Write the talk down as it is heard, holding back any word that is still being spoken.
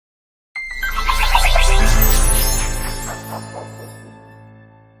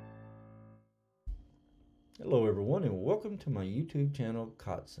Hello everyone and welcome to my YouTube channel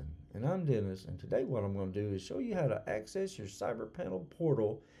Kotzen. And I'm Dennis, and today what I'm going to do is show you how to access your CyberPanel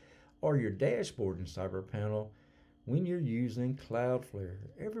portal or your dashboard in CyberPanel when you're using Cloudflare.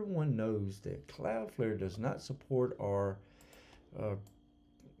 Everyone knows that Cloudflare does not support our uh,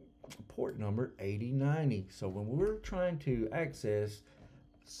 port number 8090. So when we're trying to access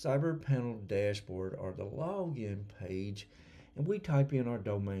CyberPanel dashboard or the login page, and we type in our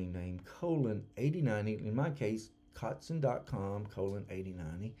domain name :8090, in my case kotzen.com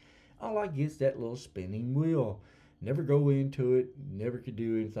 :8090, all I get is that little spinning wheel. Never go into it, never could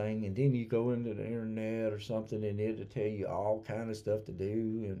do anything, and then you go into the internet or something and it'll tell you all kind of stuff to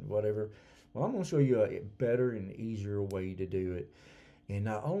do and whatever. Well, I'm going to show you a better and easier way to do it. And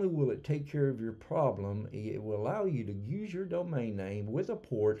not only will it take care of your problem, it will allow you to use your domain name with a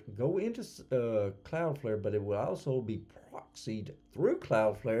port, go into Cloudflare, but it will also be proxied through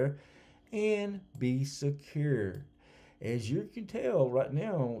Cloudflare and be secure. As you can tell right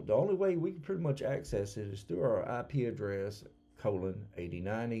now, the only way we can pretty much access it is through our IP address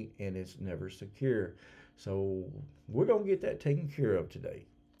 :8090, and it's never secure. So we're going to get that taken care of today.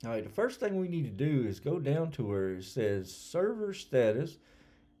 All right, the first thing we need to do is go down to where it says server status.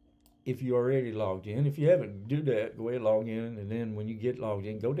 If you already logged in, if you haven't, do that, go ahead and log in, and then when you get logged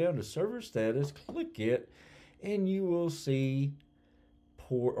in, go down to server status, click it, and you will see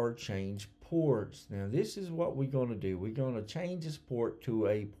port or change ports. Now this is what we're going to do. We're going to change this port to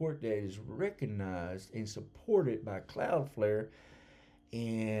a port that is recognized and supported by Cloudflare,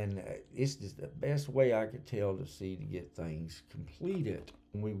 and this is the best way I could tell to see to get things completed.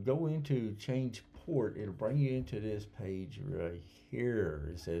 When we go into change port, it'll bring you into this page right here.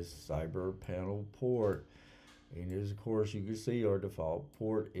 It says CyberPanel Port, and as of course you can see our default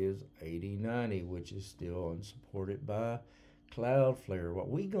port is 8090, which is still unsupported by Cloudflare. What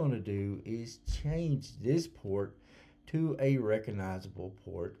we're going to do is change this port to a recognizable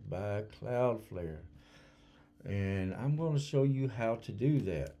port by Cloudflare, and I'm going to show you how to do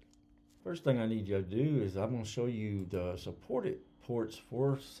that. First thing I need you to do is I'm going to show you the supported ports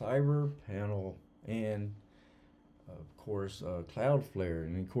for CyberPanel and of course Cloudflare.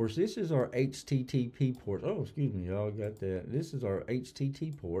 And of course this is our HTTP port. Oh, excuse me, y'all got that. This is our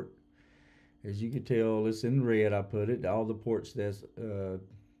HTTP port. As you can tell, it's in red. I put it. All the ports that's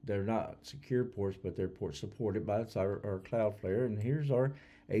they're not secure ports, but they're ports supported by Cloudflare. And here's our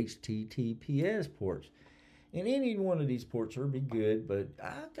HTTPS ports. And any one of these ports would be good, but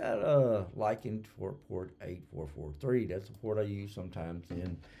I got a liking for port 8443. That's the port I use sometimes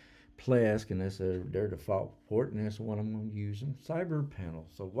in Plesk, and that's their default port, and that's the one I'm going to use in CyberPanel.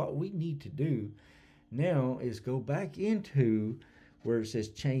 So what we need to do now is go back into where it says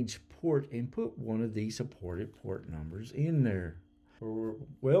change port and put one of these supported port numbers in there.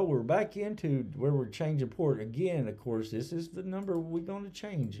 Well, we're back into where we're changing port again. Of course, this is the number we're going to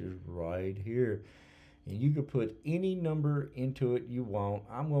change, is right here. And you can put any number into it you want.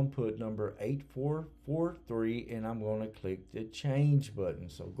 I'm going to put number 8443, and I'm going to click the change button.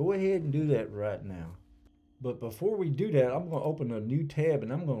 So go ahead and do that right now. But before we do that, I'm going to open a new tab,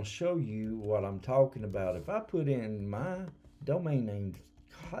 and I'm going to show you what I'm talking about. If I put in my domain name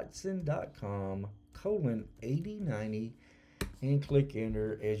kotzen.com :8090 and click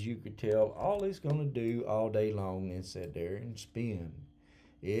enter, as you can tell, all it's going to do all day long is sit there and spin.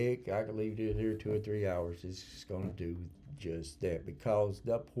 I could leave it here 2 or 3 hours. It's just going to do just that because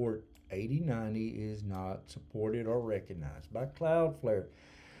the port 8090 is not supported or recognized by Cloudflare.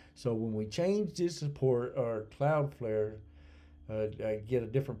 So when we change this support or Cloudflare, get a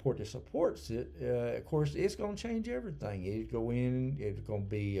different port that supports it, of course it's going to change everything. It's going to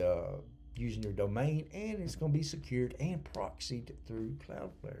be using your domain, and it's going to be secured and proxied through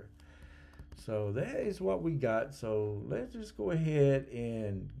Cloudflare. So that is what we got. So let's just go ahead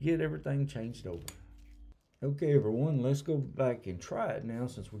and get everything changed over. Okay, everyone, let's go back and try it now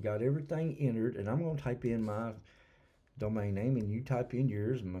since we got everything entered. And I'm going to type in my domain name, and you type in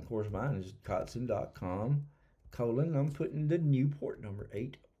yours. And of course, mine is kotzen.com : I'm putting the new port number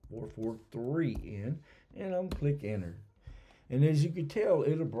 8443 in, and I'm click enter. And as you can tell,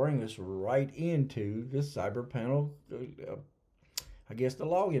 it'll bring us right into the CyberPanel I guess the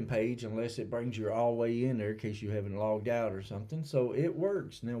login page, unless it brings you all the way in there in case you haven't logged out or something. So it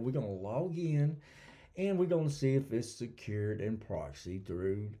works. Now we're going to log in, and we're going to see if it's secured and proxied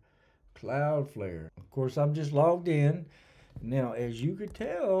through Cloudflare. Of course, I'm just logged in. Now, as you could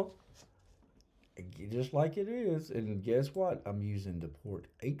tell, just like it is, and guess what? I'm using the port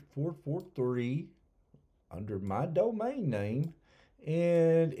 8443 under my domain name,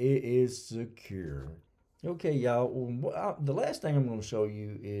 and it is secure. Okay, y'all. The last thing I'm going to show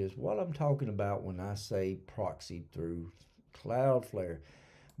you is what I'm talking about when I say proxy through Cloudflare.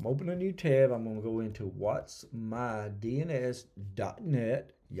 I'm opening a new tab. I'm going to go into what's my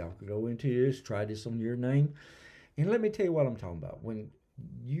DNS.net. Y'all can go into this, try this on your name. And let me tell you what I'm talking about. When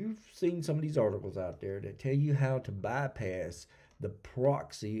you've seen some of these articles out there that tell you how to bypass the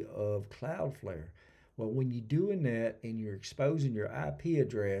proxy of Cloudflare. Well, when you're doing that and you're exposing your IP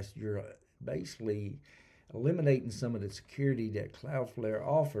address, you're basically eliminating some of the security that Cloudflare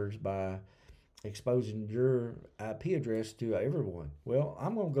offers by exposing your IP address to everyone. Well,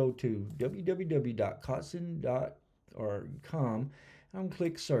 I'm going to go to www.cotson.com. I'm going to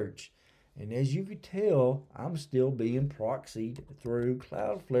click search. And as you can tell, I'm still being proxied through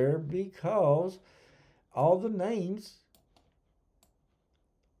Cloudflare because all the names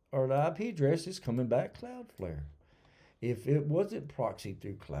or the IP address is coming back Cloudflare. If it wasn't proxied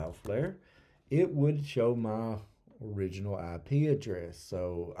through Cloudflare, it would show my original IP address.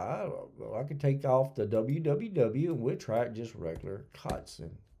 So I could take off the www and we'll try it just regular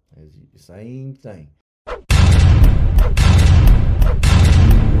Kotzen. Same thing.